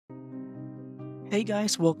Hey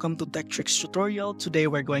guys, welcome to Tech Tricks tutorial. Today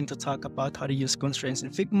we're going to talk about how to use constraints in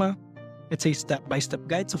Figma. It's a step-by-step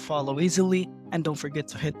guide to follow easily, and don't forget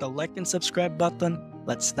to hit the like and subscribe button.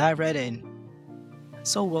 Let's dive right in.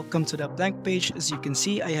 So welcome to the blank page. As you can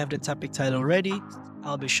see, I have the topic title ready.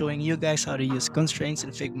 I'll be showing you guys how to use constraints in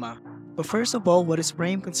Figma. But first of all, what is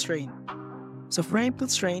frame constraint? So frame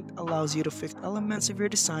constraint allows you to fit elements of your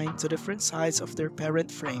design to different sides of their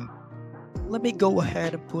parent frame. Let me go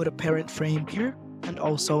ahead and put a parent frame here and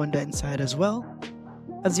also on the inside as well.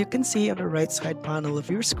 As you can see on the right side panel of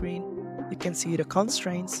your screen, you can see the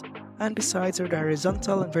constraints, and besides are the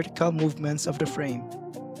horizontal and vertical movements of the frame.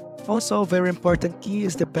 Also, a very important key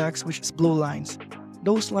is the box, which is blue lines.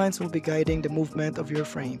 Those lines will be guiding the movement of your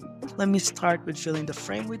frame. Let me start with filling the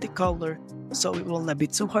frame with the color so it will not be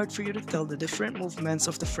too hard for you to tell the different movements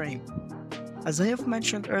of the frame. As I have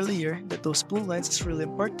mentioned earlier, that those blue lines is really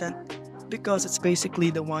important because it's basically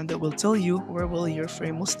the one that will tell you where will your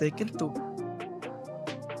frame was taken to.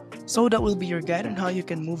 So that will be your guide on how you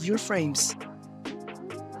can move your frames.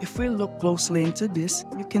 If we look closely into this,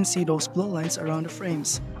 you can see those blue lines around the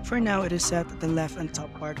frames. For now, it is set at the left and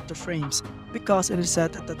top part of the frames because it is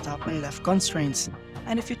set at the top and left constraints.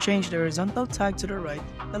 And if you change the horizontal tag to the right,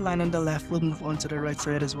 the line on the left will move on to the right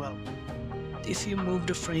side as well. If you move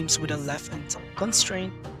the frames with a left and top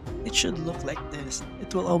constraint, it should look like this.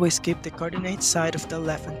 It will always keep the coordinate side of the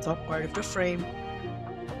left and top part of the frame.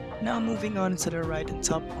 Now moving on to the right and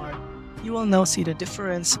top part, you will now see the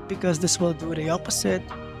difference because this will do the opposite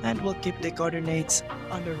and will keep the coordinates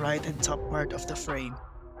on the right and top part of the frame.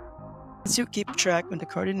 As you keep track on the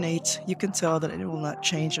coordinates, you can tell that it will not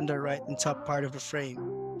change on the right and top part of the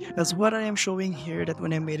frame. As what I am showing here, that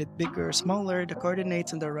when I made it bigger or smaller, the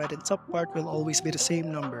coordinates on the right and top part will always be the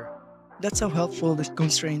same number. That's how helpful these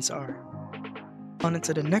constraints are. On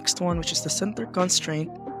to the next one, which is the center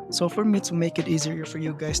constraint. So for me to make it easier for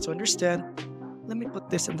you guys to understand, let me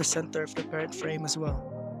put this in the center of the parent frame as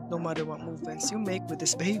well. No matter what movements you make with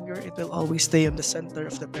this behavior, it will always stay on the center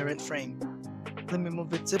of the parent frame. Let me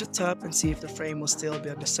move it to the top and see if the frame will still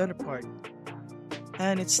be on the center part.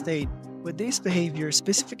 And it stayed. With this behavior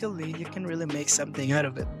specifically, you can really make something out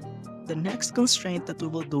of it. The next constraint that we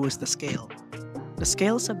will do is the scale. The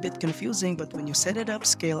scale is a bit confusing, but when you set it up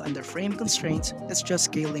scale under frame constraints, it's just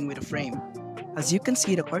scaling with the frame. As you can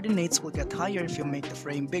see, the coordinates will get higher if you make the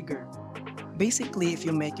frame bigger. Basically, if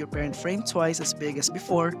you make your parent frame twice as big as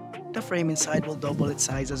before, the frame inside will double its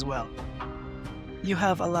size as well. You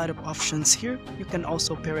have a lot of options here. You can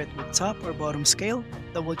also pair it with top or bottom scale.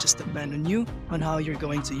 That will just depend on you on how you're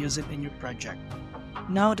going to use it in your project.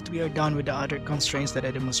 Now that we are done with the other constraints that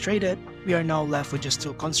I demonstrated, we are now left with just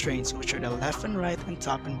two constraints, which are the left and right and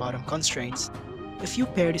top and bottom constraints. If you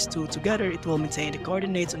pair these two together, it will maintain the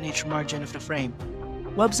coordinates on each margin of the frame.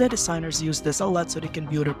 Website designers use this a lot so they can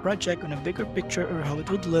view their project on a bigger picture or how it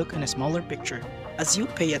would look in a smaller picture. As you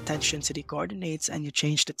pay attention to the coordinates and you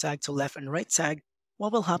change the tag to left and right tag,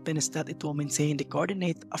 what will happen is that it will maintain the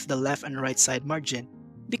coordinate of the left and right side margin,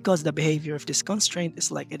 because the behavior of this constraint is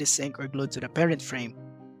like it is synced or glued to the parent frame.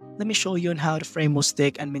 Let me show you on how the frame will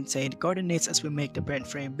stick and maintain the coordinates as we make the parent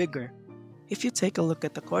frame bigger. If you take a look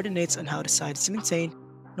at the coordinates and how the side is maintained,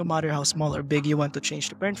 no matter how small or big you want to change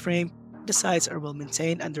the parent frame, the sides are well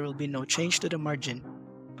maintained and there will be no change to the margin.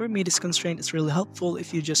 For me, this constraint is really helpful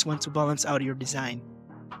if you just want to balance out your design.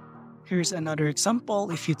 Here's another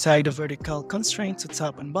example. If you tag the vertical constraint to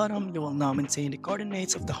top and bottom, you will now maintain the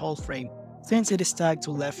coordinates of the whole frame. Since it is tagged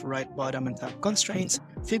to left, right, bottom, and top constraints,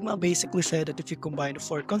 Figma basically said that if you combine the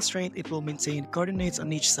four constraints, it will maintain coordinates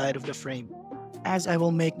on each side of the frame. As I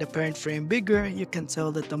will make the parent frame bigger, you can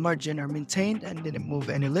tell that the margin are maintained and didn't move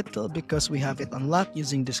any little because we have it unlocked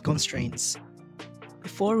using these constraints.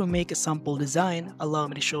 Before we make a sample design, allow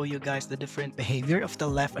me to show you guys the different behavior of the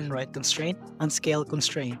left and right constraint and scale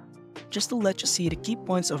constraint. Just to let you see the key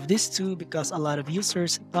points of these two, because a lot of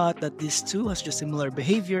users thought that these two has just similar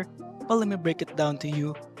behavior, but let me break it down to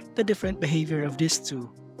you, the different behavior of these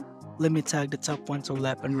two. Let me tag the top one to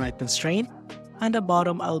left and right constraint, and the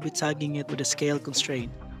bottom I'll be tagging it with a scale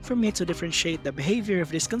constraint. For me to differentiate the behavior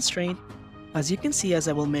of this constraint, as you can see, as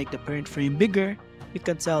I will make the parent frame bigger, you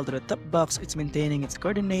can tell that the top box is maintaining its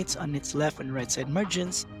coordinates on its left and right side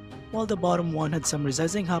margins, while the bottom one had some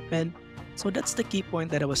resizing happen. So that's the key point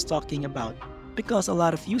that I was talking about, because a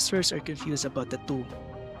lot of users are confused about the two.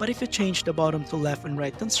 But if you change the bottom to left and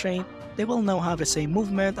right constraint, they will now have the same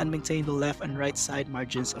movement and maintain the left and right side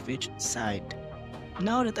margins of each side.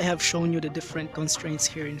 Now that I have shown you the different constraints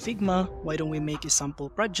here in Figma, why don't we make a sample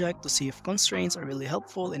project to see if constraints are really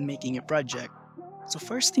helpful in making a project. So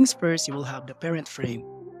first things first, you will have the parent frame.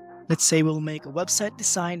 Let's say we'll make a website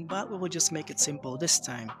design, but we will just make it simple this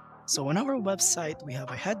time. So on our website, we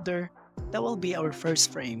have a header that will be our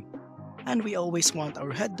first frame. And we always want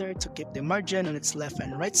our header to keep the margin on its left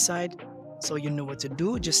and right side. So you know what to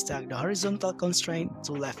do, just tag the horizontal constraint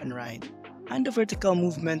to left and right. And the vertical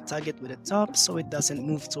movement, tag it with the top so it doesn't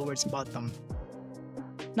move towards bottom.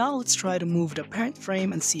 Now let's try to move the parent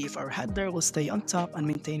frame and see if our header will stay on top and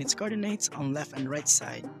maintain its coordinates on left and right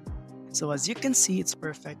side. So as you can see, it's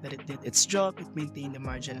perfect that it did its job. It maintained the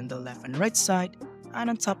margin on the left and right side, and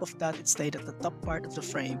on top of that, it stayed at the top part of the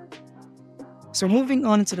frame. So moving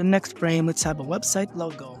on to the next frame, let's have a website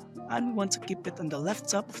logo, and we want to keep it on the left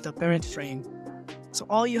top of the parent frame. So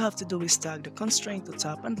all you have to do is tag the constraint to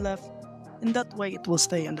top and left, and that way it will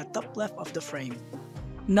stay on the top left of the frame.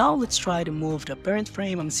 Now let's try to move the parent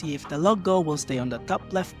frame and see if the logo will stay on the top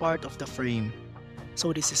left part of the frame.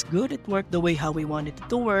 So this is good, it worked the way how we wanted it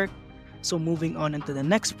to work. So moving on into the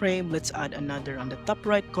next frame, let's add another on the top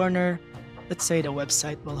right corner. Let's say the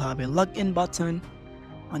website will have a login button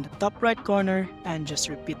on the top right corner, and just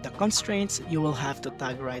repeat the constraints. You will have to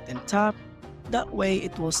tag right and top. That way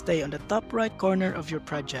it will stay on the top right corner of your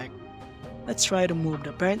project. Let's try to move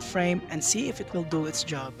the parent frame and see if it will do its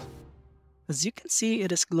job. As you can see,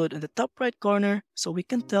 it is glued in the top right corner, so we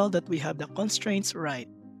can tell that we have the constraints right.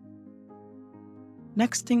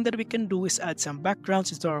 Next thing that we can do is add some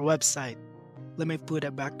backgrounds to our website. Let me put a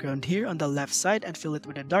background here on the left side and fill it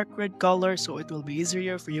with a dark red color so it will be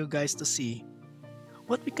easier for you guys to see.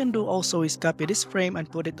 What we can do also is copy this frame and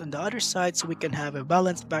put it on the other side so we can have a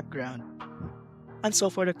balanced background. And so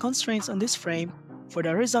for the constraints on this frame, for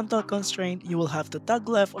the horizontal constraint, you will have to tag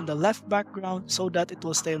left on the left background so that it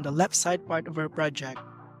will stay on the left side part of our project.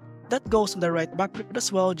 That goes on the right background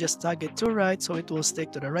as well, just tag it to right so it will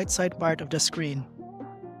stick to the right side part of the screen.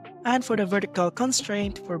 And for the vertical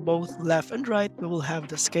constraint, for both left and right, we will have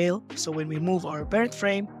the scale, so when we move our parent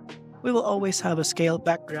frame, we will always have a scale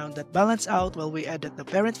background that balance out while we edit the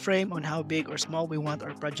parent frame on how big or small we want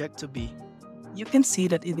our project to be. You can see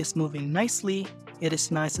that it is moving nicely, it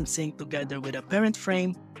is nice and synced together with the parent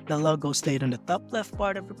frame, the logo stayed on the top left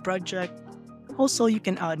part of the project. Also, you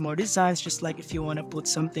can add more designs, just like if you want to put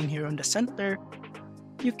something here on the center,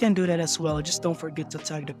 you can do that as well. Just don't forget to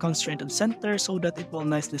tag the constraint on center so that it will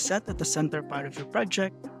nicely set at the center part of your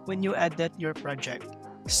project when you edit your project.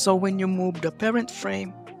 So when you move the parent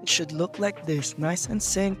frame, it should look like this, nice and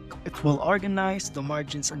synced. It will organize the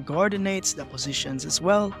margins and coordinates, the positions as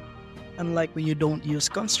well. Unlike when you don't use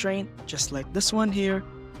constraint, just like this one here,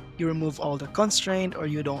 you remove all the constraint or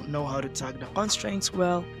you don't know how to tag the constraints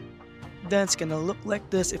well, then it's gonna look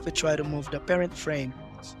like this if we try to move the parent frame.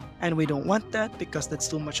 And we don't want that because that's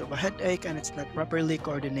too much of a headache and it's not properly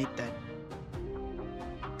coordinated.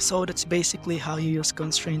 So that's basically how you use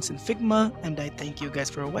constraints in Figma, and I thank you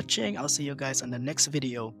guys for watching. I'll see you guys on the next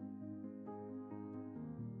video.